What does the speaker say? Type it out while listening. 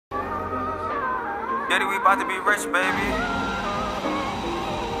Get it, we about to be rich, baby.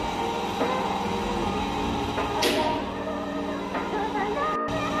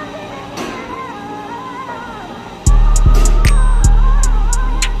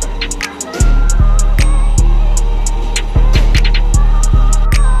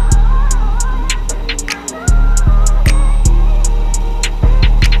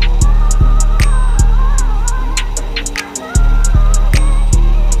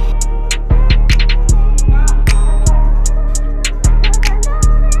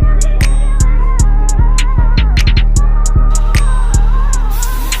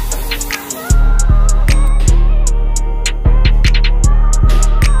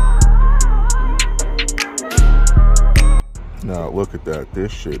 Now look at that,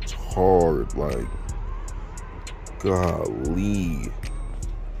 this shit's hard, like, golly.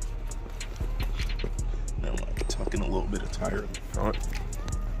 Now I'm like tucking a little bit of tire in the front.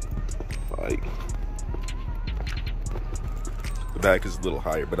 Like, the back is a little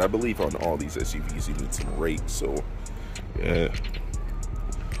higher, but I believe on all these SUVs you need some rake, so yeah.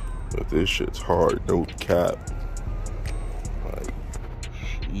 But this shit's hard, no cap. Like,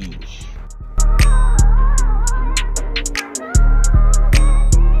 sheesh.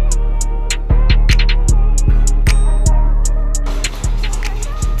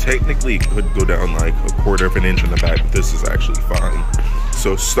 Technically it could go down like 1/4 of an inch in the back, but this is actually fine.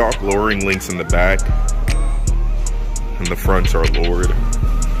 So stock lowering links in the back and the fronts are lowered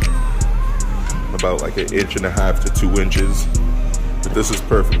about like 1.5 to 2 inches, but this is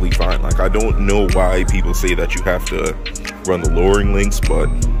perfectly fine. Like, I don't know why people say that you have to run the lowering links, but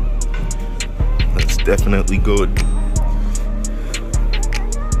that's definitely good.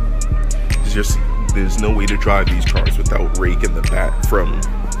 It's just, there's no way to drive these cars without raking the back from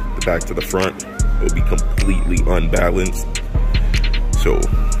the back to the front. It would be completely unbalanced. So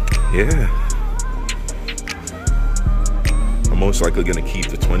yeah, I'm most likely gonna keep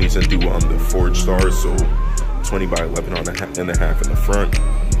the 20s and do the Ford Stars. So 20 by 11.5 in the front,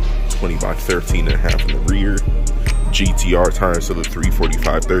 20 by 13.5 in the rear, GTR tires, so the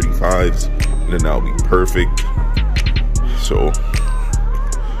 345 35s, and then that'll be perfect. So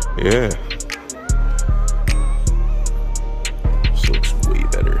yeah, this looks way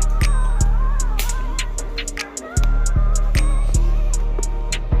better.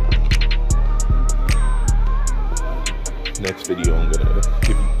 Next video I'm gonna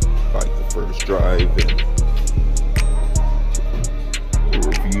give you like the first drive and the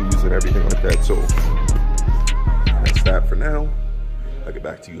reviews and everything like that. So that's that for now. I'll get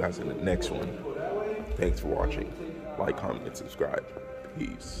back to you guys in the next one. Thanks for watching. Like, comment, and subscribe.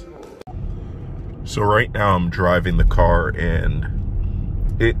 Peace. So right now I'm driving the car and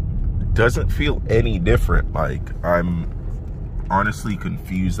it doesn't feel any different. Like, I'm honestly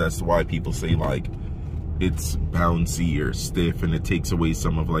confused as to why people say like it's bouncy or stiff and it takes away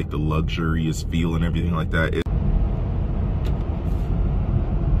some of like the luxurious feel and everything like that.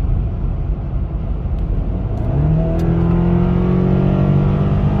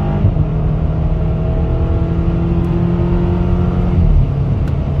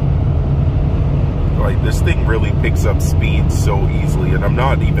 Like, this thing really picks up speed so easily, and I'm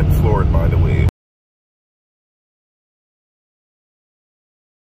not even floored, by the way.